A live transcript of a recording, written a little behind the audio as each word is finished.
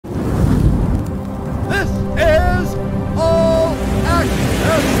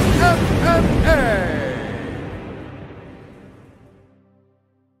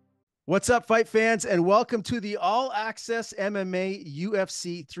What's up, fight fans, and welcome to the All Access MMA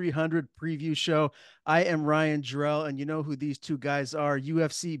UFC 300 preview show. I am Ryan Jarrell, and you know who these two guys are: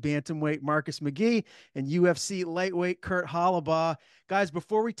 UFC bantamweight Marcus McGhee and UFC lightweight Kurt Holobaugh. Guys,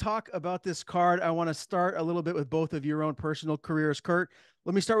 before we talk about this card, I want to start a little bit with both of your own personal careers. Kurt,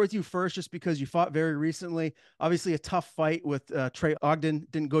 let me start with you first, just because you fought very recently. Obviously, a tough fight with Trey Ogden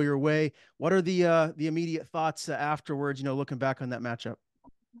didn't go your way. What are the immediate thoughts afterwards? Looking back on that matchup.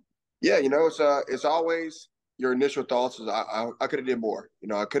 Yeah, it's always your initial thoughts is I could have did more.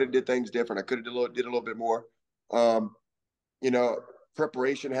 I could have did things different. I could have did a little bit more. Um,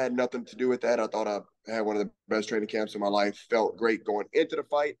 Preparation had nothing to do with that. I thought I had one of the best training camps of my life. Felt great going into the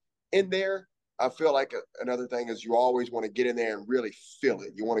fight. In there, I feel like another thing is you always want to get in there and really feel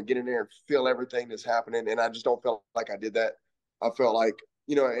it. You want to get in there and feel everything that's happening. And I just don't feel like I did that. I felt like,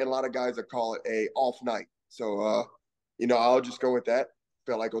 and a lot of guys that call it a off night. So, I'll just go with that.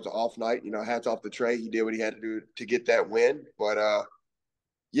 Felt like it was an off night. Hats off to Trey. He did what he had to do to get that win. But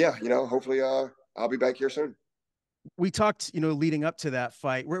yeah, hopefully I'll be back here soon. We talked, leading up to that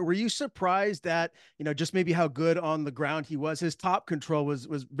fight. Were you surprised that, just maybe how good on the ground he was? His top control was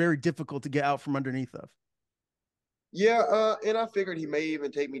very difficult to get out from underneath of. Yeah, and I figured he may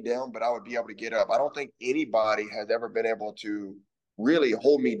even take me down, but I would be able to get up. I don't think anybody has ever been able to really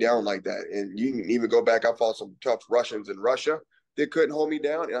hold me down like that. And you can even go back. I fought some tough Russians in Russia that couldn't hold me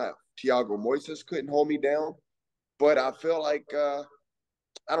down. Thiago Moises couldn't hold me down. But I feel like I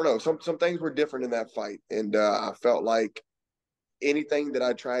don't know. Some things were different in that fight, and I felt like anything that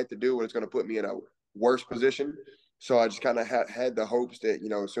I tried to do was going to put me in a worse position. So I just kind of had the hopes that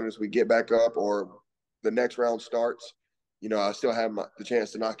as soon as we get back up or the next round starts, I still have the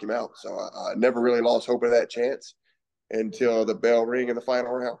chance to knock him out. So I never really lost hope of that chance until the bell rang in the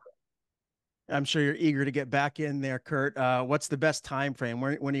final round. I'm sure you're eager to get back in there, Kurt. What's the best time frame?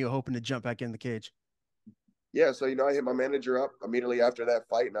 When are you hoping to jump back in the cage? Yeah, so I hit my manager up immediately after that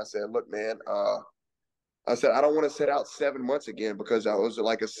fight, and I said, "Look, man, I said I don't want to sit out 7 months again because I was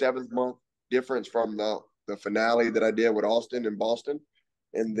like a 7 month difference from the finale that I did with Austin and Boston,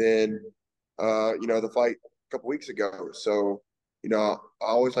 and then the fight a couple weeks ago. So I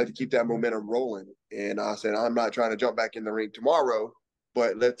always like to keep that momentum rolling, and I said I'm not trying to jump back in the ring tomorrow,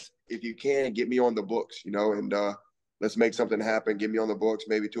 but if you can, get me on the books, and let's make something happen. Get me on the books,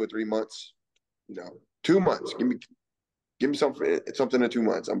 maybe 2 or 3 months, 2 months. Give me something in 2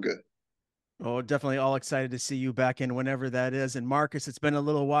 months. I'm good." Oh, definitely all excited to see you back in whenever that is. And Marcus, it's been a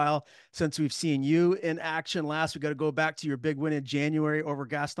little while since we've seen you in action last. We got to go back to your big win in January over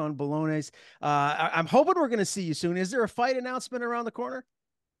Gaston Bolognese. I'm hoping we're going to see you soon. Is there a fight announcement around the corner?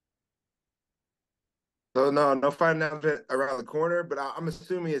 So no fight announcement around the corner, but I'm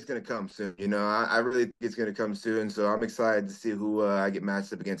assuming it's going to come soon. I really think it's going to come soon. So I'm excited to see who I get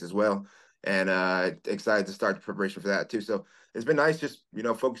matched up against as well, and excited to start the preparation for that too. So it's been nice, just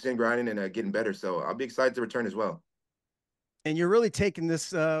focusing, grinding, and getting better. So I'll be excited to return as well. And you're really taking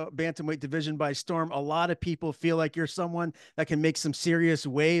this bantamweight division by storm. A lot of people feel like you're someone that can make some serious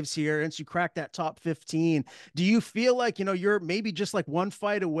waves here once you crack that top 15. Do you feel like, you're maybe just like one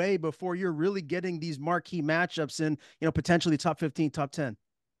fight away before you're really getting these marquee matchups in, potentially top 15, top 10?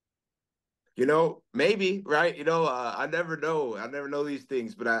 Maybe, right? I never know. I never know these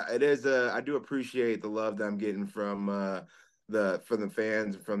things, but I do appreciate the love that I'm getting from the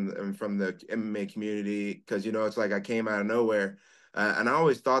fans, from the MMA community, because it's like I came out of nowhere, and I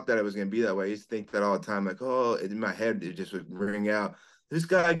always thought that it was gonna be that way. I used to think that all the time, like, oh, in my head it just would ring out. This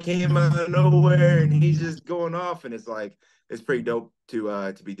guy came out of nowhere and he's just going off, and it's like it's pretty dope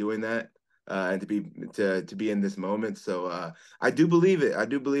to be doing that. And to be in this moment, so I do believe it. I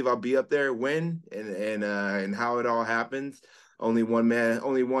do believe I'll be up there when and how it all happens. Only one man,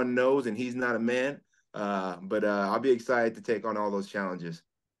 only one knows, and he's not a man. But I'll be excited to take on all those challenges.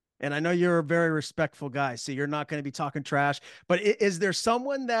 And I know you're a very respectful guy, so you're not going to be talking trash. But is there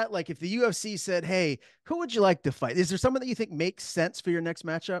someone that, like, if the UFC said, "Hey, who would you like to fight?" Is there someone that you think makes sense for your next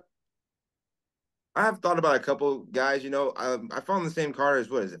matchup? I have thought about a couple guys. I found the same card as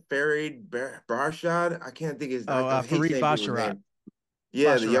what is it, Farid Barshad? I can't think his. Oh, I hate Farid saying people's Basharat. name.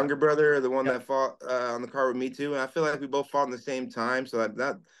 Yeah, the Basharat. younger brother, the one Yep. that fought on the card with me too. And I feel like we both fought in the same time, so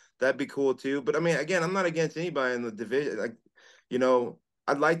that'd be cool too. But I mean, again, I'm not against anybody in the division. Like, you know,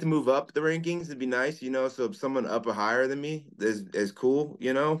 I'd like to move up the rankings. It'd be nice, so if someone up or higher than me is cool.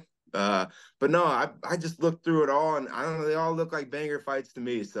 Uh, but no, I just looked through it all, and I don't know, they all look like banger fights to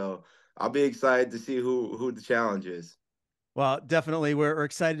me. So I'll be excited to see who the challenge is. Well, definitely. We're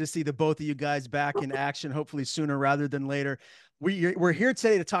excited to see the both of you guys back in action, hopefully sooner rather than later. We're here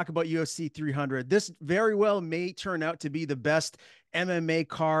today to talk about UFC 300. This very well may turn out to be the best MMA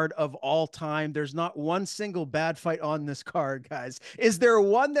card of all time. There's not one single bad fight on this card, guys. Is there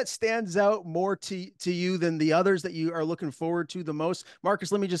one that stands out more to you than the others that you are looking forward to the most?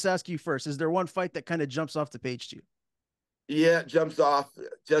 Marcus, let me just ask you first. Is there one fight that kind of jumps off the page to you? Yeah, jumps off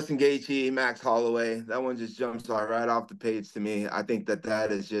Justin Gaethje, Max Holloway. That one just jumps off right off the page to me. I think that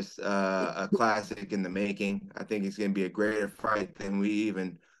that is just a classic in the making. I think it's going to be a greater fight than we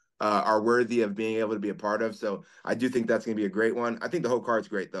even are worthy of being able to be a part of. So I do think that's going to be a great one. I think the whole card's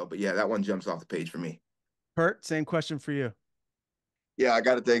great though. But yeah, that one jumps off the page for me. Kurt, same question for you. Yeah, I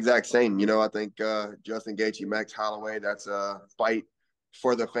got it the exact same. You know, I think Justin Gaethje, Max Holloway, that's a fight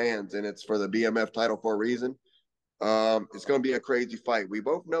for the fans, and it's for the BMF title for a reason. It's going to be a crazy fight. We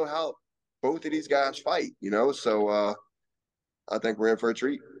both know how both of these guys fight, you know, so I think we're in for a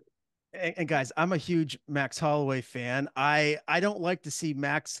treat. And guys, I'm a huge Max Holloway fan. I don't like to see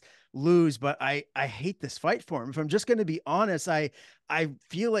Max lose, but I hate this fight for him. If I'm just going to be honest, I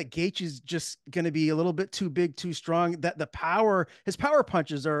feel like Gaethje is just going to be a little bit too big, too strong. That his power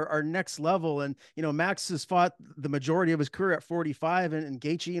punches are next level. And Max has fought the majority of his career at 45, and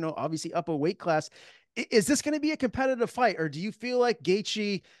Gaethje, obviously up a weight class. Is this going to be a competitive fight, or do you feel like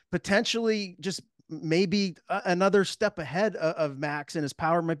Gaethje potentially just maybe another step ahead of Max and his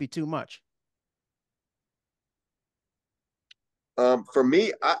power might be too much? For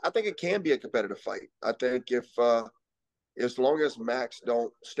me, I think it can be a competitive fight. I think if as long as Max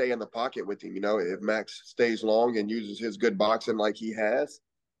don't stay in the pocket with him, if Max stays long and uses his good boxing like he has,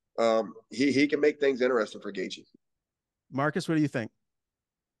 he can make things interesting for Gaethje. Marcus, what do you think?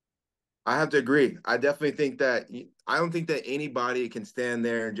 I have to agree. I definitely think that I don't think that anybody can stand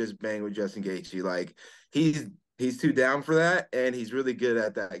there and just bang with Justin Gaethje. Like he's too down for that, and he's really good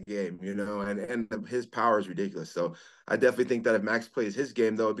at that game, and his power is ridiculous. So I definitely think that if Max plays his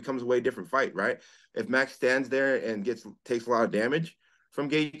game, though, it becomes a way different fight, right? If Max stands there and takes a lot of damage from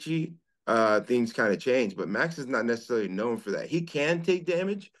Gaethje, things kind of change. But Max is not necessarily known for that. He can take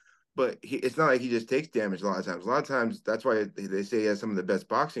damage, but it's not like he just takes damage a lot of times. A lot of times, that's why they say he has some of the best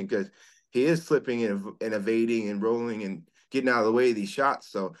boxing, because he is slipping and evading and rolling and getting out of the way of these shots.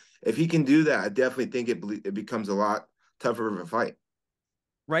 So if he can do that, I definitely think it becomes a lot tougher of a fight.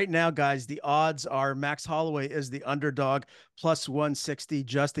 Right now, guys, the odds are Max Holloway is the underdog, plus 160.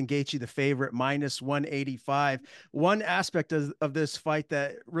 Justin Gaethje, the favorite, minus 185. One aspect of this fight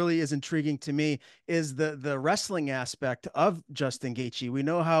that really is intriguing to me is the wrestling aspect of Justin Gaethje. We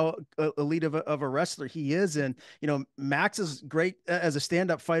know how elite of a wrestler he is, and Max is great as a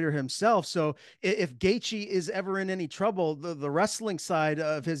stand-up fighter himself. So if Gaethje is ever in any trouble, the wrestling side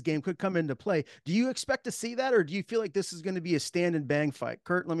of his game could come into play. Do you expect to see that, or do you feel like this is going to be a stand and bang fight?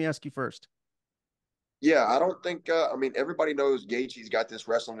 Kurt, let me ask you first. Yeah, I don't think. I mean, everybody knows Gaethje's got this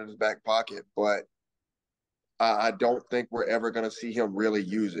wrestling in his back pocket, but I don't think we're ever going to see him really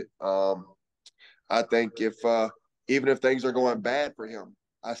use it. I think if even if things are going bad for him,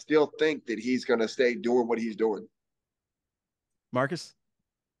 I still think that he's going to stay doing what he's doing. Marcus?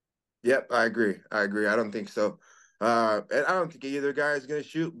 Yep, I agree. I agree. I don't think so. And I don't think either guy is going to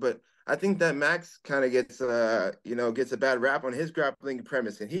shoot, but I think that Max kind of gets a bad rap on his grappling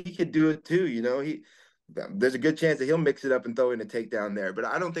premise, and he could do it too. There's a good chance that he'll mix it up and throw in a takedown there, but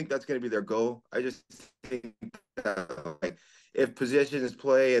I don't think that's going to be their goal. I just think that, like, if positions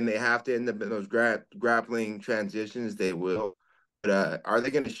play and they have to end up in those grappling transitions, they will. But are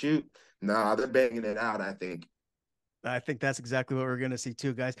they going to shoot? Nah, they're banging it out, I think. I think that's exactly what we're going to see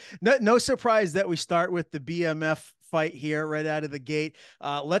too, guys. No surprise that we start with the BMF fight here right out of the gate.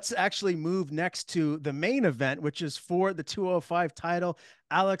 Let's actually move next to the main event, which is for the 205 title.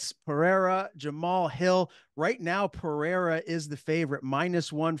 Alex Pereira, Jamal Hill. Right now, Pereira is the favorite,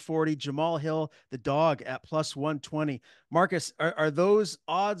 minus 140. Jamal Hill, the dog, at plus 120. Marcus, are those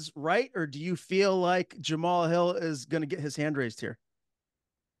odds right, or do you feel like Jamal Hill is going to get his hand raised here?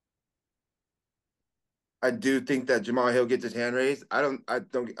 I do think that Jamal Hill gets his hand raised. I'm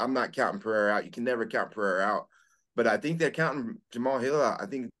not counting Pereira out. You can never count Pereira out. But I think they're counting Jamal Hill out. I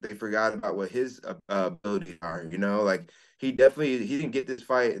think they forgot about what his abilities are. Like he didn't get this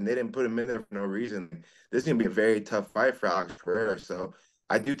fight, and they didn't put him in there for no reason. This is gonna be a very tough fight for Alex Pereira. So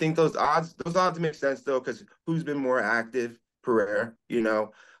I do think those odds make sense though, because who's been more active? Pereira.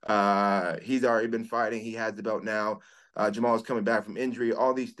 He's already been fighting. He has the belt now. Jamal's coming back from injury.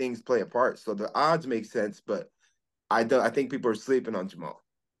 All these things play a part. So the odds make sense, but I think people are sleeping on Jamal.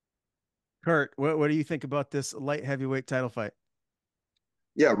 Kurt, what do you think about this light heavyweight title fight?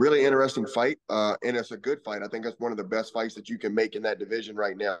 Yeah, really interesting fight, and it's a good fight. I think it's one of the best fights that you can make in that division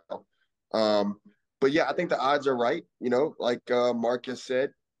right now. Um, but yeah, I think the odds are right. Like Marcus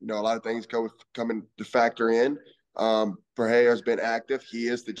said, a lot of things coming to factor in. Pereira's been active. He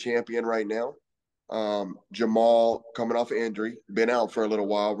is the champion right now. Jamal coming off an injury, been out for a little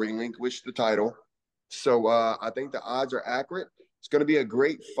while, relinquished the title. So I think the odds are accurate. It's going to be a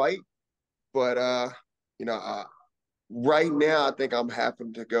great fight, but you know, uh, right now I think I'm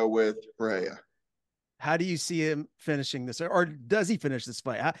having to go with Pereira. How do you see him finishing this, or does he finish this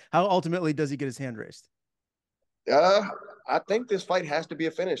fight? How ultimately does he get his hand raised? Uh, I think this fight has to be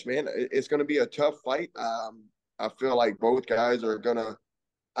a finish, man. It's going to be a tough fight. I feel like both guys are gonna.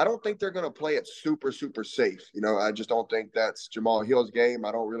 I don't think they're gonna play it super, super safe. I just don't think that's Jamal Hill's game.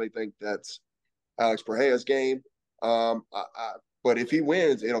 I don't really think that's Alex Pereira's game. But if he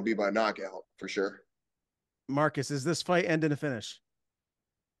wins, it'll be by knockout for sure. Marcus, is this fight end in a finish?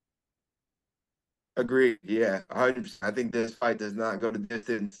 Agreed. Yeah, 100%. I think this fight does not go to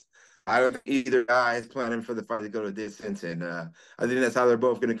distance. I don't think either guy is planning for the fight to go to distance, and I think that's how they're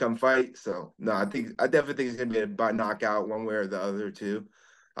both going to come fight. So no, I definitely think it's going to be a by knockout one way or the other too.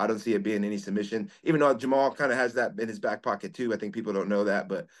 I don't see it being any submission, even though Jamal kind of has that in his back pocket too. I think people don't know that,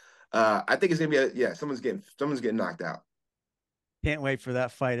 but I think it's going to be someone's getting knocked out. Can't wait for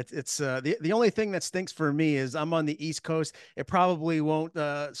that fight. It's the only thing that stinks for me is I'm on the East Coast. It probably won't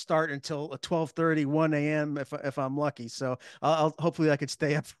start until 12:30, 1 a.m. if I'm lucky. So I'll hopefully I could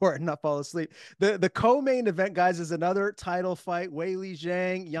stay up for it and not fall asleep. The co-main event, guys, is another title fight. Weili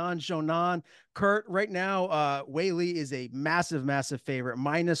Zhang, Yan Xiaonan. Kurt, right now, Weili is a massive favorite,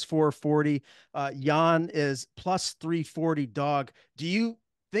 minus 440. Yan is plus 340 dog. Do you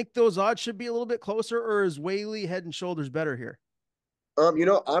think those odds should be a little bit closer, or is Weili head and shoulders better here?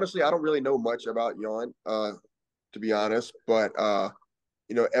 Honestly, I don't really know much about Yon, to be honest, but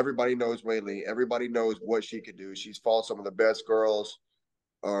everybody knows Weili. Everybody knows what she could do. She's fought some of the best girls,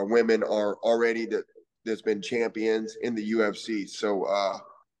 women are already that's been champions in the UFC. So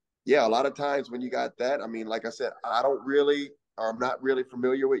yeah, a lot of times when you got that, I mean, like I said, I'm not really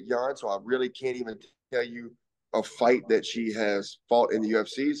familiar with Yon, so I really can't even tell you a fight that she has fought in the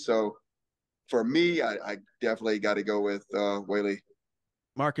UFC. So for me, I definitely got to go with Weili.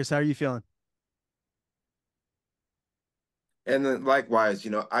 Marcus, how are you feeling? And then likewise,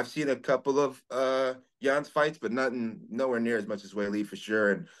 I've seen a couple of Jan's fights, but nothing nowhere near as much as Weili for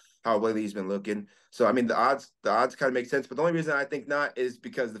sure, and how Weili's been looking. So I mean the odds kind of make sense, but the only reason I think not is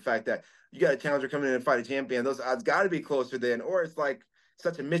because of the fact that you got a challenger coming in and fight a champion. Those odds got to be closer then, or it's like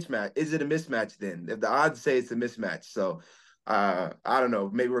such a mismatch. Is it a mismatch then? If the odds say it's a mismatch, so I don't know.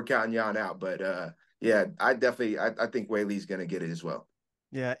 Maybe we're counting Jan out, but yeah, I think Weili's gonna get it as well.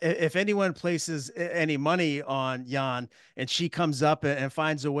 Yeah, if anyone places any money on Jan and she comes up and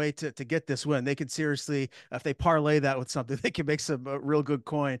finds a way to get this win, they could seriously, if they parlay that with something, they can make some real good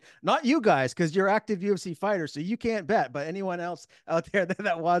coin. Not you guys, because you're active UFC fighters, so you can't bet, but anyone else out there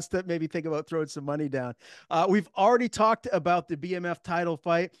that wants to maybe think about throwing some money down. We've already talked about the BMF title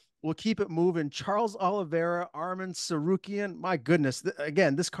fight. We'll keep it moving. Charles Oliveira, Arman Sarukian. My goodness.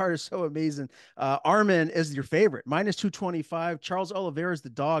 Again, this card is so amazing. Arman is your favorite, minus 225. Charles Oliveira is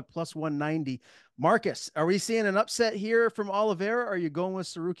the dog, plus 190. Marcus, are we seeing an upset here from Oliveira? Or are you going with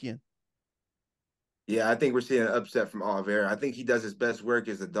Sarukian? Yeah, I think we're seeing an upset from Oliveira. I think he does his best work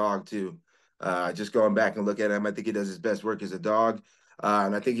as a dog too. Just going back and look at him, I think he does his best work as a dog,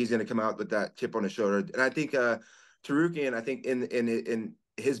 and I think he's going to come out with that chip on his shoulder. And I think Tarukian, I think in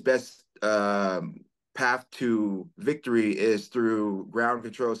his best path to victory is through ground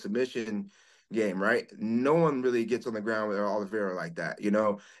control submission game, right? No one really gets on the ground with Oliveira like that.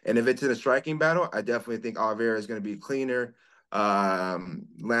 And if it's in a striking battle, I definitely think Oliveira is going to be cleaner,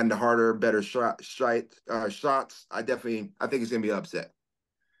 land harder, better shots. I think it's gonna be upset.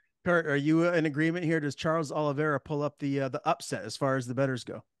 Kurt, are you in agreement here? Does Charles Oliveira pull up the upset as far as the betters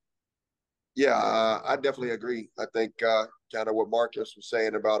go? Yeah, I definitely agree. I think kind of what Marcus was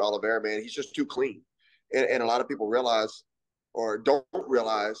saying about Oliveira, man, he's just too clean. And a lot of people realize or don't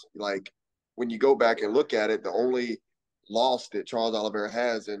realize, like, when you go back and look at it, the only loss that Charles Oliveira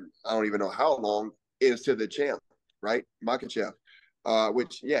has, and I don't even know how long, is to the champ, right? Makachev,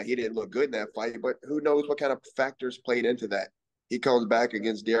 which, yeah, he didn't look good in that fight, but who knows what kind of factors played into that. He comes back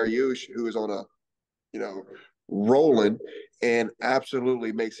against Dariush, who is on a, you know, rolling and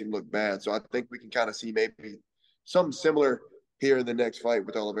absolutely makes him look bad. So I think we can kind of see maybe something similar here in the next fight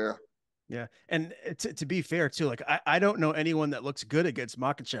with Oliveira. Yeah. And to be fair too, like I don't know anyone that looks good against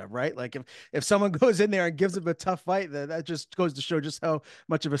Makachev, right? Like if someone goes in there and gives him a tough fight, that just goes to show just how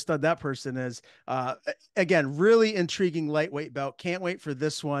much of a stud that person is. Again, really intriguing lightweight bout. Can't wait for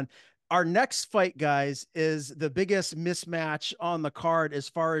this one. our next fight, guys, is the biggest mismatch on the card as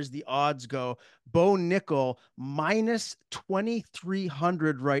far as the odds go. Bo Nickel minus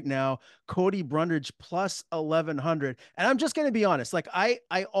 2,300 right now. Cody Brundage plus 1,100. And I'm just going to be honest. Like I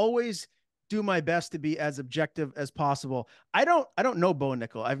always do my best to be as objective as possible. I don't know Bo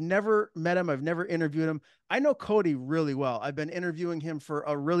Nickel. I've never met him. I've never interviewed him. I know Cody really well. I've been interviewing him for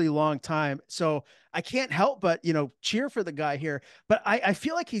a really long time. So I can't help but, cheer for the guy here. But I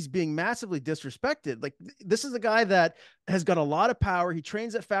feel like he's being massively disrespected. Like this is a guy that has got a lot of power. He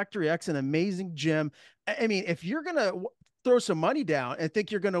trains at Factory X, an amazing gym. I mean, if you're going to throw some money down and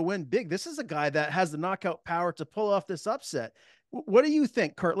think you're going to win big, this is a guy that has the knockout power to pull off this upset. What do you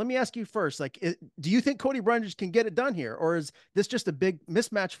think, Kurt? Let me ask you first. Like, do you think Cody Brundage can get it done here, or is this just a big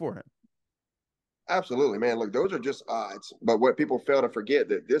mismatch for him? Absolutely, man. Look, those are just odds. But what people fail to forget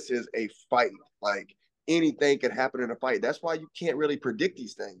that this is a fight. Like anything can happen in a fight. That's why you can't really predict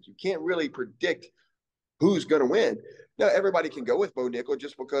these things. You can't really predict who's going to win. Now, everybody can go with Bo Nickel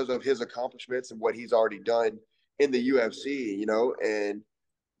just because of his accomplishments and what he's already done in the UFC,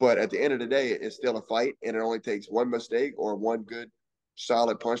 but at the end of the day, it's still a fight, and it only takes one mistake or one good,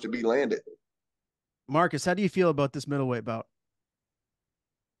 solid punch to be landed. Marcus, how do you feel about this middleweight bout?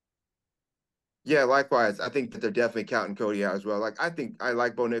 Yeah, likewise. I think that they're definitely counting Cody out as well. Like I think I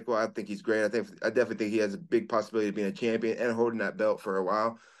like Bo Nickel. I think he's great. I definitely think he has a big possibility of being a champion and holding that belt for a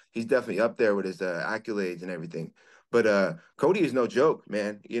while. He's definitely up there with his accolades and everything. But Cody is no joke,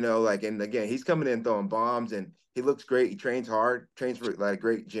 man. And again, he's coming in throwing bombs and he looks great. He trains hard, trains for like a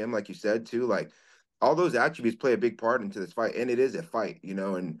great gym, like you said too. Like all those attributes play a big part into this fight, and it is a fight,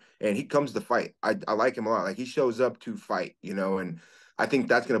 and he comes to fight. I like him a lot. Like he shows up to fight, and I think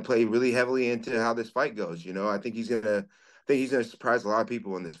that's going to play really heavily into how this fight goes. I think he's gonna surprise a lot of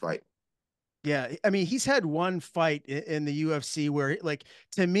people in this fight. Yeah, I mean, he's had one fight in the UFC where, like,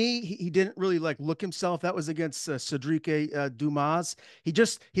 to me, he didn't really like look himself. That was against Cedric Dumas. He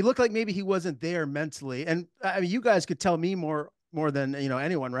looked like maybe he wasn't there mentally. And I mean, you guys could tell me more than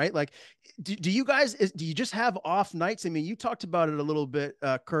anyone, right? Like, do you guys do you just have off nights? I mean, you talked about it a little bit,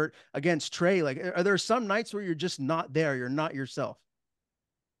 Kurt, against Trey. Like, are there some nights where you're just not there? You're not yourself.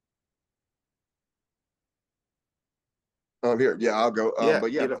 Here, yeah, I'll go. Yeah,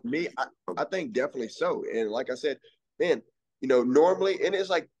 But yeah, for me, I think definitely so. And like I said, man, normally, and it's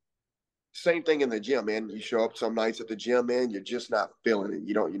like same thing in the gym, man. You show up some nights at the gym, man, you're just not feeling it.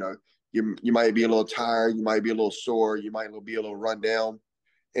 You don't, you might be a little tired, you might be a little sore, you might be a little run down,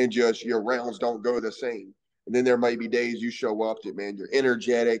 and just your rounds don't go the same. And then there might be days you show up that, man, you're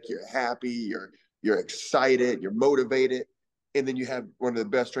energetic, you're happy, you're excited, you're motivated, and then you have one of the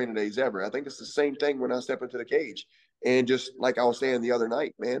best training days ever. I think it's the same thing when I step into the cage. And just like I was saying the other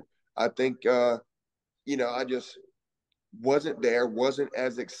night, man, I think I just wasn't there, wasn't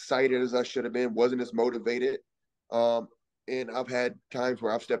as excited as I should have been, wasn't as motivated. And I've had times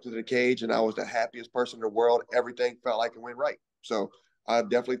where I've stepped into the cage and I was the happiest person in the world. Everything felt like it went right. So I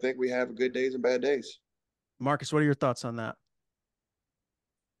definitely think we have good days and bad days. Marcus, what are your thoughts on that?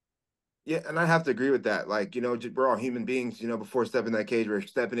 Yeah, and I have to agree with that. Like, we're all human beings, before stepping in that cage, we're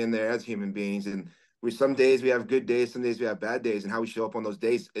stepping in there as human beings. And some days we have good days, some days we have bad days, and how we show up on those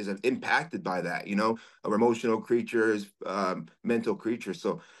days is impacted by that, Our emotional creatures, mental creatures.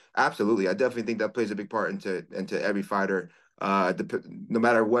 So absolutely. I definitely think that plays a big part into every fighter, no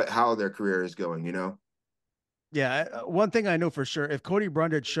matter how their career is going. Yeah, one thing I know for sure, if Cody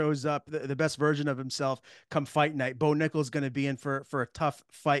Brundage shows up the best version of himself come fight night, Bo Nickel's going to be in for a tough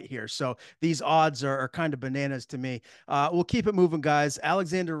fight here. So these odds are kind of bananas to me. We'll keep it moving, guys.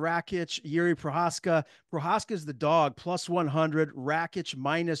 Alexander Rakic, Yuri Prohaska. Prohaska's the dog, plus 100. Rakic,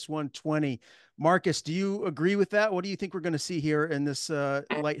 minus 120. Marcus, do you agree with that? What do you think we're going to see here in this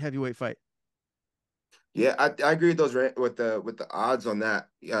light heavyweight fight? Yeah, I agree with those with the odds on that.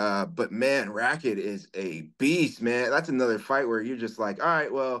 But man, Racket is a beast, man. That's another fight where you're just like, all right,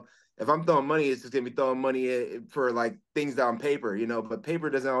 well, if I'm throwing money, it's just gonna be throwing money for like things on paper. But paper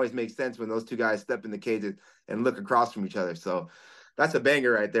doesn't always make sense when those two guys step in the cage and look across from each other. So that's a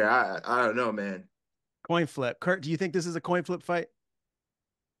banger right there. I don't know, man. Coin flip. Kurt, do you think this is a coin flip fight?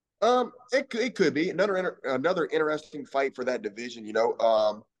 It could be another interesting fight for that division.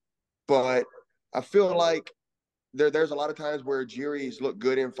 But I feel like there's a lot of times where Jiri's look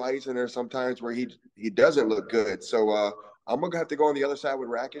good in fights, and there's sometimes where he doesn't look good. So I'm gonna have to go on the other side with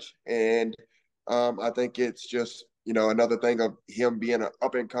Rakic, and I think it's just another thing of him being an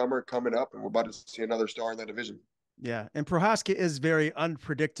up and comer coming up, and we're about to see another star in that division. Yeah, and Prohaska is very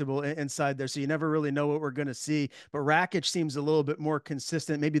unpredictable inside there, so you never really know what we're going to see. But Rakic seems a little bit more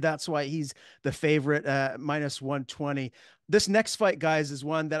consistent. Maybe that's why he's the favorite, minus 120. This next fight, guys, is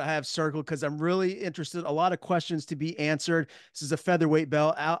one that I have circled because I'm really interested. A lot of questions to be answered. This is a featherweight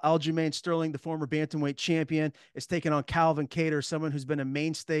belt. Aljamain Sterling, the former bantamweight champion, is taking on Calvin Kattar, someone who's been a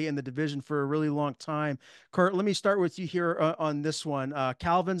mainstay in the division for a really long time. Kurt, let me start with you here on this one.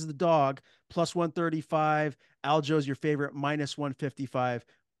 Calvin's the dog, plus 135. Aljo's your favorite, minus 155.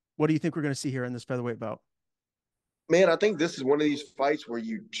 What do you think we're going to see here in this featherweight bout? Man, I think this is one of these fights where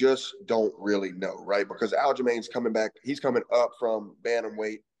you just don't really know, right? Because Aljamain's coming back. He's coming up from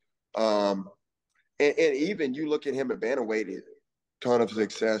bantamweight. Um, and even you look at him at bantamweight, ton of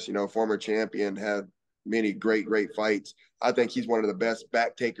success, former champion, had many great fights. I think he's one of the best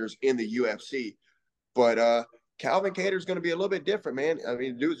back takers in the UFC. But Calvin Kattar's going to be a little bit different, man. I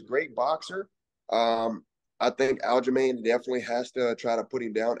mean, the dude's a great boxer. I think Aljamain definitely has to try to put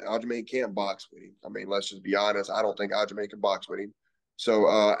him down. Aljamain can't box with him. I mean, let's just be honest. I don't think Aljamain can box with him. So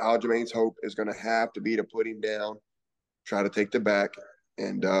Aljamain's hope is going to have to be to put him down, try to take the back,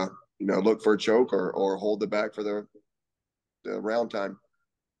 and look for a choke or hold the back for the round time.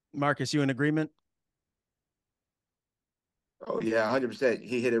 Marcus, you in agreement? Oh yeah, 100%.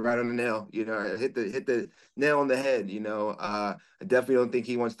 He hit it right on the nail. Hit the nail on the head. I definitely don't think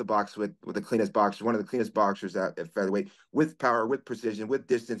he wants to box with the cleanest boxer, one of the cleanest boxers at featherweight, with power, with precision, with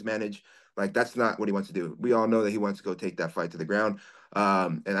distance manage. Like that's not what he wants to do. We all know that he wants to go take that fight to the ground.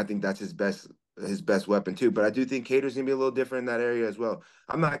 And I think that's his best weapon too. But I do think Kattar's gonna be a little different in that area as well.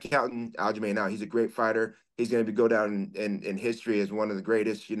 I'm not counting Aljamain out. He's a great fighter. He's gonna go down in history as one of the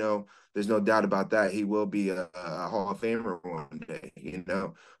greatest. There's no doubt about that. He will be a Hall of Famer one day.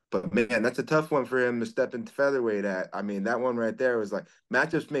 But man, that's a tough one for him to step into featherweight at. I mean, that one right there was like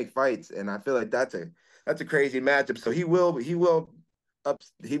matchups make fights, and I feel like that's a crazy matchup. So he will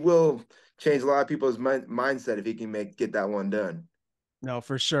change a lot of people's mindset if he can get that one done. No,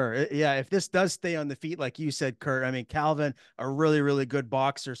 for sure. Yeah, if this does stay on the feet, like you said, Kurt, I mean, Calvin, a really, really good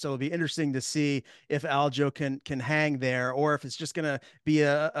boxer. So it'll be interesting to see if Aljo can hang there, or if it's just gonna be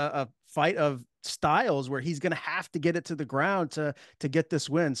a fight of styles where he's gonna have to get it to the ground to get this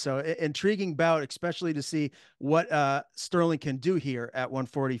win. So intriguing bout, especially to see what Sterling can do here at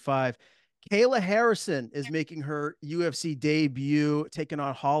 145. Kayla Harrison is making her UFC debut, taking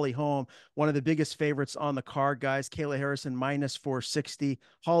on Holly Holm, one of the biggest favorites on the card, guys. Kayla Harrison minus 460.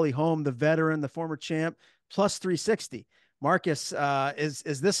 Holly Holm, the veteran, the former champ, plus 360. Marcus,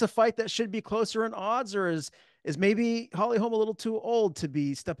 is this a fight that should be closer in odds, or is maybe Holly Holm a little too old to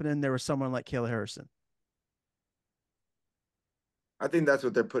be stepping in there with someone like Kayla Harrison? I think that's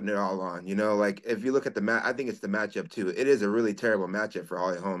what they're putting it all on. Like if you look at the match, I think it's the matchup too. It is a really terrible matchup for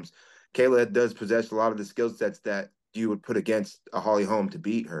Holly Holmes. Kayla does possess a lot of the skill sets that you would put against a Holly Holm to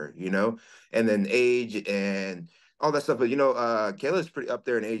beat her, and then age and all that stuff. But Kayla's pretty up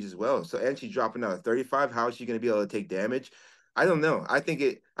there in age as well. So and she's dropping out at 35. How is she going to be able to take damage? I don't know. I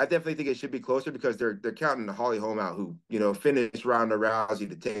definitely think it should be closer because they're counting the Holly Holm out who, finished Ronda Rousey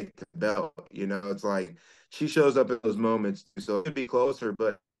to take the belt. It's like she shows up in those moments. So it could be closer,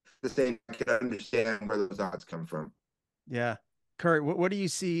 but the same, I can understand where those odds come from. Yeah. Kurt, what do you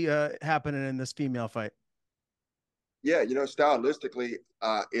see happening in this female fight? Yeah, stylistically,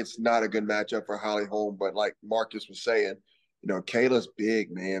 it's not a good matchup for Holly Holm, but like Marcus was saying, Kayla's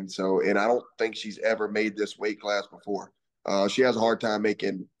big, man. So, and I don't think she's ever made this weight class before. She has a hard time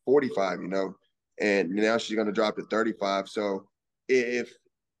making 45, and now she's going to drop to 35. So, if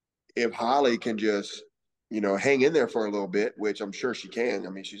Holly can just, hang in there for a little bit, which I'm sure she can. I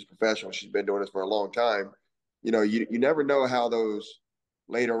mean, she's a professional. She's been doing this for a long time. You never know how those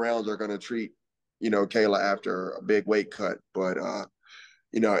later rounds are going to treat Kayla after a big weight cut. But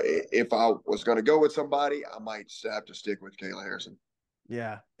if I was going to go with somebody, I might just have to stick with Kayla Harrison.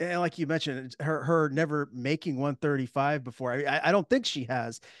 Yeah, and like you mentioned, her never making 135 before. I don't think she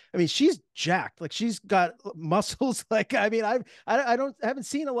has. I mean, she's jacked. Like she's got muscles. Like I mean, I haven't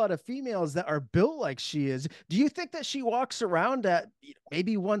seen a lot of females that are built like she is. Do you think that she walks around at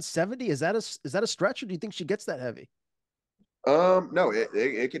maybe 170? Is that a stretch, or do you think she gets that heavy? No,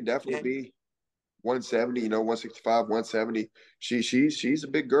 it could definitely be 170. 165, 170. She's a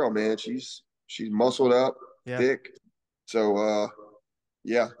big girl, man. She's muscled up, Yeah. thick. So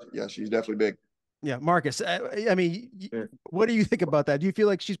yeah, she's definitely big. Yeah, Marcus. I mean, what do you think about that? Do you feel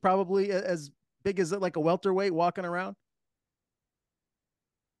like she's probably as big as like a welterweight walking around?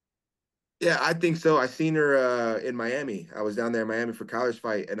 Yeah, I think so. I seen her in Miami. I was down there in Miami for College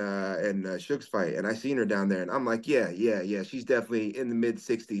fight and Shook's fight, and I seen her down there, and I'm like, yeah. She's definitely in the mid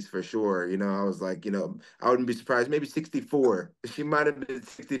 60s for sure. I was like, I wouldn't be surprised. Maybe 64. She might have been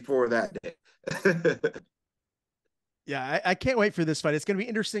 64 that day. Yeah, I can't wait for this fight. It's going to be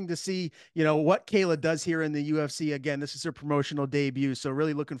interesting to see, what Kayla does here in the UFC. Again, this is her promotional debut, so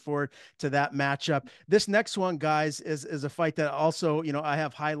really looking forward to that matchup. This next one, guys, is a fight that also, I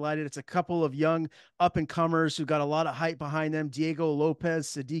have highlighted. It's a couple of young up and comers who got a lot of hype behind them. Diego Lopez,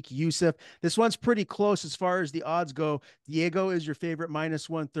 Sadiq Youssef. This one's pretty close as far as the odds go. Diego is your favorite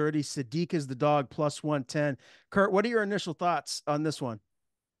 -130. Sadiq is the dog +110. Kurt, what are your initial thoughts on this one?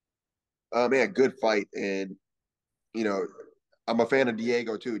 Man, good fight. And, you know, I'm a fan of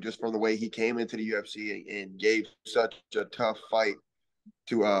Diego too, just from the way he came into the UFC and gave such a tough fight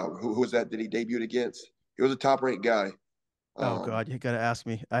to who was that he debuted against? He was a top ranked guy. Oh Um, God, you got to ask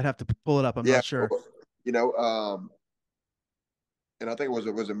me. I'd have to pull it up. I'm yeah, not sure. you know, and I think it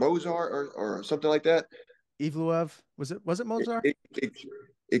was Mozart or something like that. Ivluev, was it It, Mozart? it, it,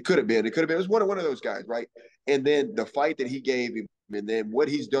 it could have been. It could have been. It was one of those guys, right? And then the fight that he gave him, and then what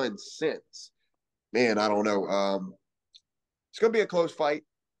he's done since. Man, I don't know. It's gonna be a close fight,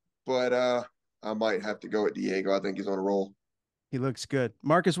 but I might have to go with Diego. I think he's on a roll. He looks good.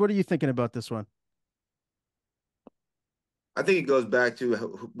 Marcus, what are you thinking about this one? I think it goes back to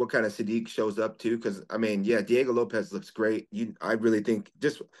what kind of Sadiq shows up to. Because I mean, yeah, Diego Lopez looks great. I really think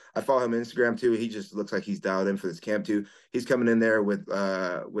just I follow him on Instagram too. He just looks like he's dialed in for this camp too. He's coming in there with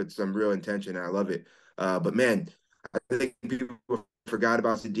some real intention. And I love it. But man, I think people forgot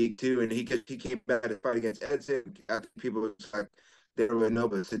about Sadiq too, and he came back to fight against Edson. I think people was like they don't really know,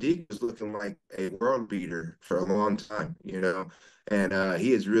 but Sadiq was looking like a world beater for a long time, and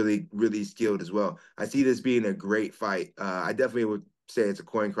he is really, really skilled as well. I see this being a great fight. I definitely would say it's a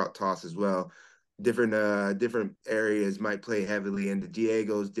coin toss as well. Different areas might play heavily into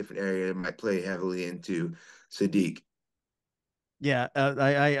Diego's. Different area might play heavily into Sadiq. Yeah,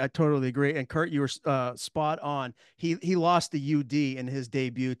 I totally agree. And Kurt, you were spot on. He lost the UD in his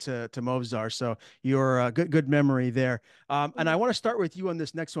debut to Movzar, so you're good memory there. And I want to start with you on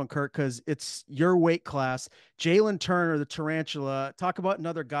this next one, Kurt, because it's your weight class. Jalen Turner, the Tarantula. Talk about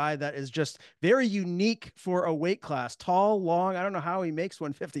another guy that is just very unique for a weight class. Tall, long. I don't know how he makes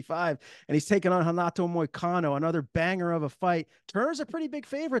 155, and he's taking on Hanato Moicano, another banger of a fight. Turner's a pretty big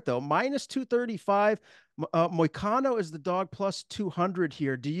favorite though, -235. Moicano is the dog +200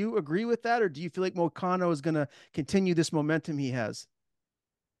 here. Do you agree with that, or do you feel like Moicano is going to continue this momentum he has?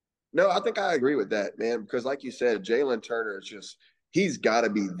 No, I think I agree with that, man. Because like you said, Jalen Turner is he's got to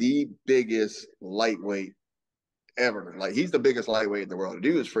be the biggest lightweight ever. Like he's the biggest lightweight in the world. The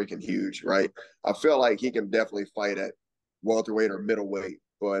dude is freaking huge, right? I feel like he can definitely fight at welterweight or middleweight,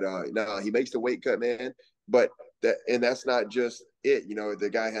 but no, he makes the weight cut, man. But that's not just it. The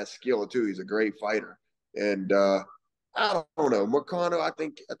guy has skill too. He's a great fighter, and I don't know, Marcano. I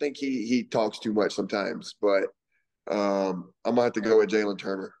think he talks too much sometimes, but I'm gonna have to go with Jalen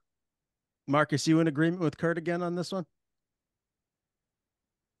Turner. Marcus, you in agreement with Kurt again on this one?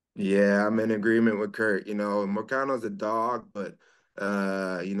 Yeah, I'm in agreement with Kurt. Morcano's a dog, but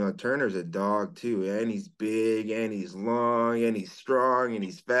Turner's a dog too, and he's big and he's long and he's strong and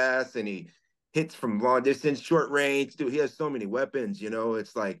he's fast and he hits from long distance, short range. Dude, he has so many weapons,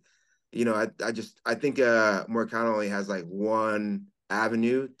 it's like, I think Morcano only has like one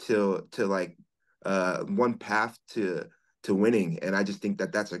avenue to like one path to winning. And I just think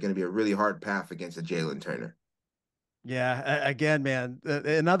that that's going to be a really hard path against a Jalen Turner. Yeah, again, man,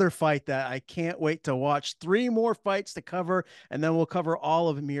 another fight that I can't wait to watch. Three more fights to cover, and then we'll cover all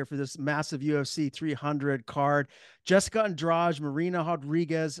of them here for this massive UFC 300 card. Jessica Andrade, Marina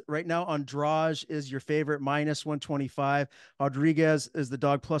Rodriguez. Right now, Andrade is your favorite -125. Rodriguez is the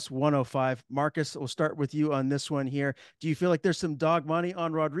dog +105. Marcus, we'll start with you on this one here. Do you feel like there's some dog money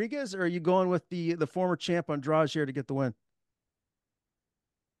on Rodriguez, or are you going with the former champ Andrade here to get the win?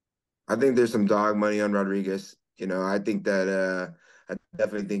 I think there's some dog money on Rodriguez. I think that I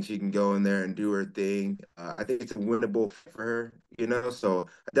definitely think she can go in there and do her thing. I think it's a winnable for her. So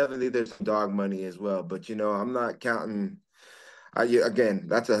I definitely think there's some dog money as well. But I'm not counting. Again,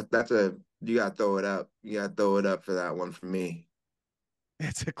 that's a you gotta throw it up. You gotta throw it up for that one for me.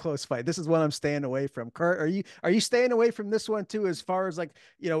 It's a close fight. This is what I'm staying away from. Kurt, are you staying away from this one too, as far as like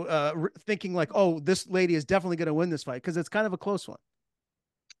thinking like, oh, this lady is definitely going to win this fight because it's kind of a close one.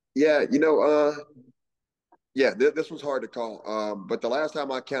 Yeah, yeah, this was hard to call. But the last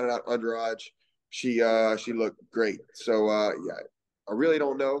time I counted out Andrade, she looked great. So yeah, I really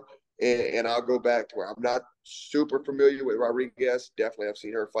don't know. And I'll go back to where I'm not super familiar with Rodriguez. Definitely, I've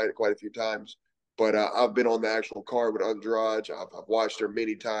seen her fight quite a few times. But I've been on the actual card with Andrade. I've watched her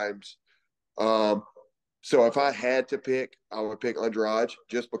many times. Um, so if I had to pick, I would pick Andrade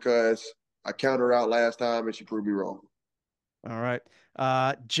just because I counted her out last time and she proved me wrong. All right.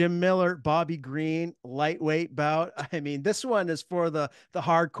 Jim Miller, Bobby Green, lightweight bout. I mean, this one is for the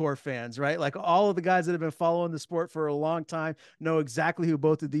hardcore fans, right? Like all of the guys that have been following the sport for a long time know exactly who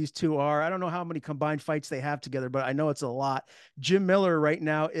both of these two are. I don't know how many combined fights they have together, but I know it's a lot. Jim Miller right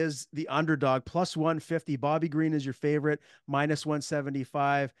now is the underdog, plus 150. Bobby Green is your favorite, minus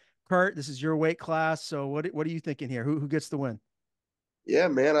 175. Kurt, this is your weight class. So what are you thinking here? Who gets the win? Yeah,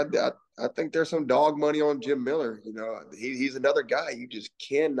 man, I think there's some dog money on Jim Miller. You know, he's another guy you just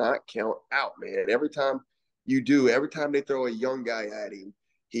cannot count out, man. Every time they throw a young guy at him,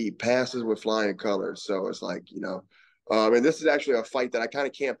 he passes with flying colors. So it's like, and this is actually a fight that I kind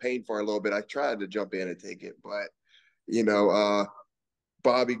of campaigned for a little bit. I tried to jump in and take it, but you know,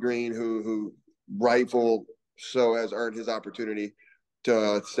 Bobby Green, who rightful so has earned his opportunity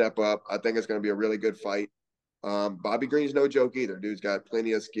to step up. I think it's going to be a really good fight. Bobby Green's no joke either. Dude's got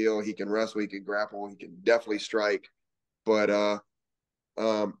plenty of skill. He can wrestle. He can grapple. He can definitely strike. But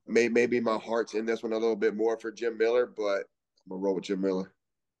maybe my heart's in this one a little bit more for Jim Miller. But I'm gonna roll with Jim Miller.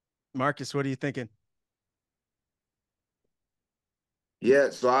 Marcus, what are you thinking? Yeah,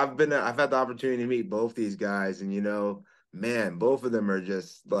 so I've had the opportunity to meet both these guys, and man, both of them are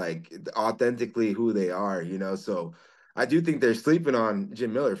just like authentically who they are, So I do think they're sleeping on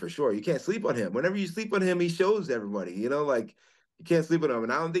Jim Miller for sure. You can't sleep on him. Whenever you sleep on him, he shows everybody, like you can't sleep on him.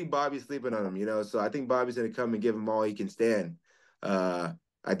 And I don't think Bobby's sleeping on him. So I think Bobby's gonna come and give him all he can stand. Uh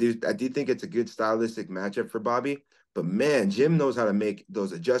I do think it's a good stylistic matchup for Bobby, but man, Jim knows how to make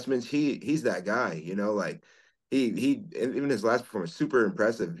those adjustments. He's that guy. Like he even his last performance super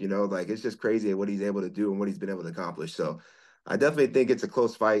impressive. Like it's just crazy what he's able to do and what he's been able to accomplish. So I definitely think it's a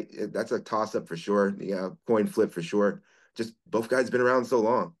close fight. That's a toss up for sure. Yeah, coin flip for sure. Just both guys been around so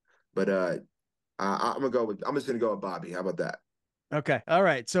long. But I'm just gonna go with Bobby. How about that? Okay. All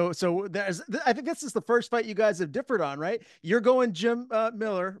right. So I think this is the first fight you guys have differed on, right? You're going Jim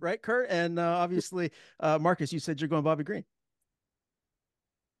Miller, right, Kurt? And obviously, Marcus, you said you're going Bobby Green.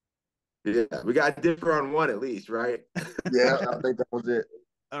 Yeah, we got to differ on one at least, right? Yeah, I think that was it.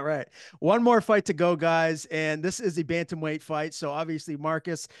 All right. One more fight to go, guys. And this is a bantamweight fight. So, obviously,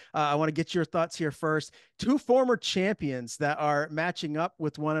 Marcus, I want to get your thoughts here first. Two former champions that are matching up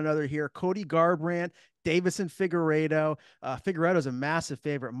with one another here Cody Garbrandt, Davison Figueiredo. Figueiredo is a massive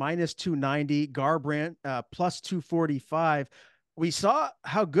favorite, minus 290. Garbrandt, plus 245. We saw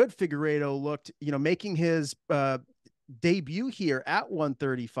how good Figueiredo looked, making his debut here at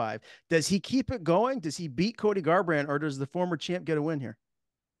 135. Does he keep it going? Does he beat Cody Garbrandt, or does the former champ get a win here?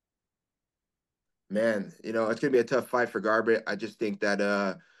 Man, it's gonna be a tough fight for Garbett. I just think that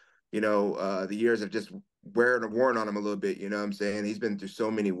the years have just worn on him a little bit. You know what I'm saying? He's been through so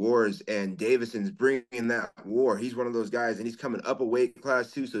many wars, and Davison's bringing that war. He's one of those guys, and he's coming up a weight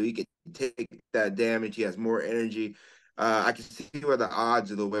class too, so he can take that damage. He has more energy. I can see where the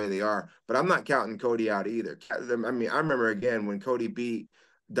odds are the way they are, but I'm not counting Cody out either. I mean, I remember again when Cody beat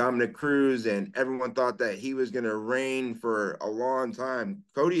Dominic Cruz, and everyone thought that he was going to reign for a long time.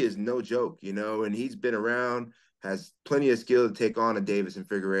 Cody is no joke, and he's been around, has plenty of skill to take on a Davis and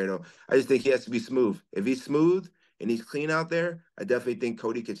Figueredo. I just think he has to be smooth. If he's smooth and he's clean out there, I definitely think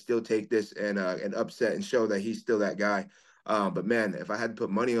Cody could still take this and upset and show that he's still that guy. But man, if I had to put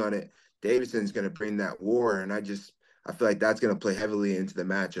money on it, Davidson's going to bring that war, and I feel like that's going to play heavily into the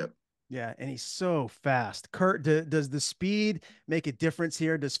matchup. Yeah, and he's so fast. Kurt, does the speed make a difference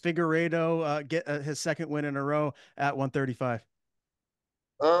here? Does Figueredo get his second win in a row at 135?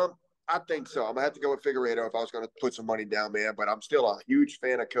 Um, I think so. I'm gonna have to go with Figueredo if I was gonna put some money down, man. But I'm still a huge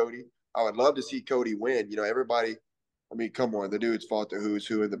fan of Cody. I would love to see Cody win. Everybody. I mean, come on, the dude's fought the who's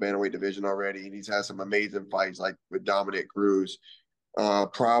who in the bantamweight division already, and he's had some amazing fights, like with Dominic Cruz.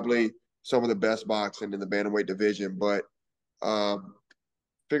 Probably some of the best boxing in the bantamweight division. But um,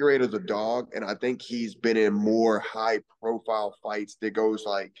 Figueredo's a dog, and I think he's been in more high-profile fights that goes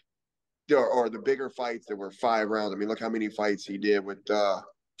like, or the bigger fights that were 5 rounds. I mean, look how many fights he did with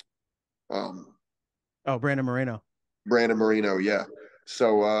um, Oh, Brandon Moreno. Brandon Marino. Yeah.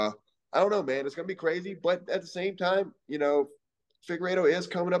 So I don't know, man. It's gonna be crazy, but at the same time, Figueredo is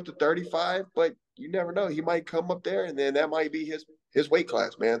coming up to 35, but you never know. He might come up there, and then that might be his weight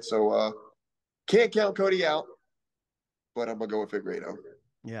class, man. So can't count Cody out, but I'm gonna go with Figueredo.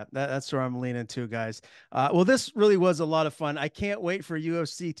 Yeah, that's where I'm leaning to, guys. Well, this really was a lot of fun. I can't wait for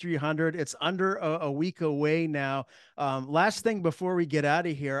UFC 300. It's under a week away now. Last thing before we get out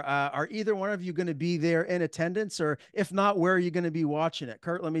of here, are either one of you going to be there in attendance, or if not, where are you going to be watching it?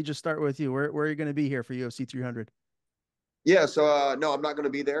 Kurt, let me just start with you. Where are you going to be here for UFC 300? Yeah, so no, I'm not going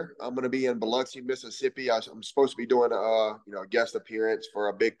to be there. I'm going to be in Biloxi, Mississippi. I'm supposed to be doing a guest appearance for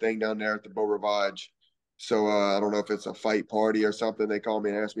a big thing down there at the Beau Rivage. So I don't know if it's a fight party or something. They call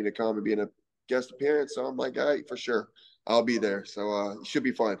me and ask me to come and be in a guest appearance. So I'm like, all right, for sure, I'll be there. So it should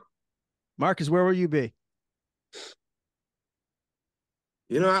be fun. Marcus, where will you be?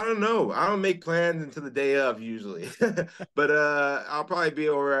 I don't know. I don't make plans until the day of usually. But I'll probably be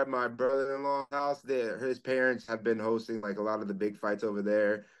over at my brother-in-law's house. There, his parents have been hosting like a lot of the big fights over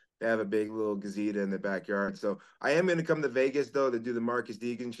there. They have a big little gazebo in the backyard. So I am gonna come to Vegas though to do the Marcus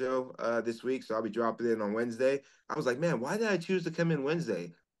Deegan show this week. So I'll be dropping in on Wednesday. I was like, man, why did I choose to come in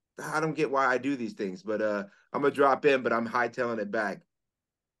Wednesday? I don't get why I do these things, but I'm gonna drop in, but I'm hightailing it back.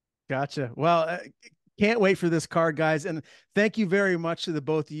 Gotcha. Well, can't wait for this card, guys. And thank you very much to the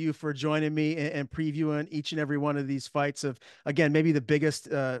both of you for joining me and previewing each and every one of these fights of, again, maybe the biggest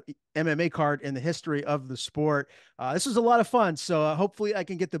MMA card in the history of the sport. This was a lot of fun. So hopefully I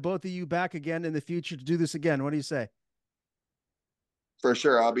can get the both of you back again in the future to do this again. What do you say? For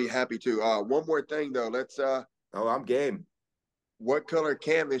sure, I'll be happy to. One more thing though, let's. Oh, I'm game. What color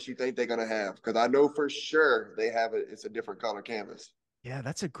canvas you think they're gonna have? Because I know for sure they have it. It's a different color canvas. Yeah,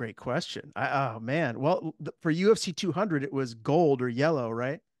 that's a great question. Oh man. Well, for UFC 200, it was gold or yellow,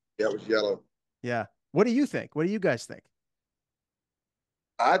 right? Yeah, it was yellow. Yeah. What do you think? What do you guys think?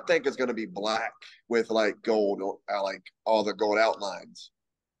 I think it's gonna be black with like gold, like all the gold outlines.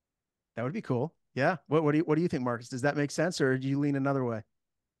 That would be cool. Yeah. What do you think, Marcus? Does that make sense, or do you lean another way?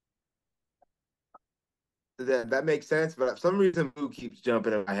 That makes sense, but for some reason blue keeps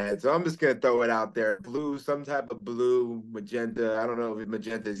jumping in my head. So I'm just gonna throw it out there. Blue, some type of blue, magenta. I don't know if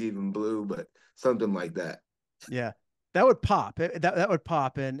magenta is even blue, but something like that. Yeah. That would pop. That would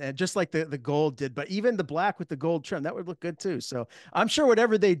pop, and just like the gold did, but even the black with the gold trim, that would look good too. So I'm sure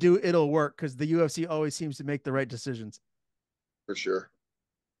whatever they do, it'll work because the UFC always seems to make the right decisions. For sure.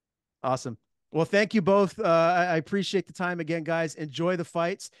 Awesome. Well, thank you both. I appreciate the time again, guys. Enjoy the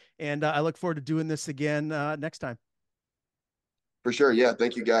fights, and I look forward to doing this again next time. For sure. Yeah.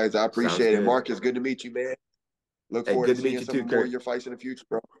 Thank you guys. I Sounds appreciate it. good. Marcus, good to meet you, man. Look Hey, forward to good to meet seeing you some too, more of Kurt. your fights in the future,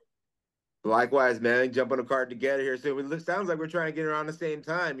 bro. Likewise, man. Jump on a card together here soon. It sounds like we're trying to get around the same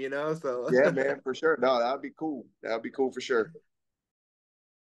time, So Yeah, man, for sure. No, that'd be cool. That'd be cool for sure.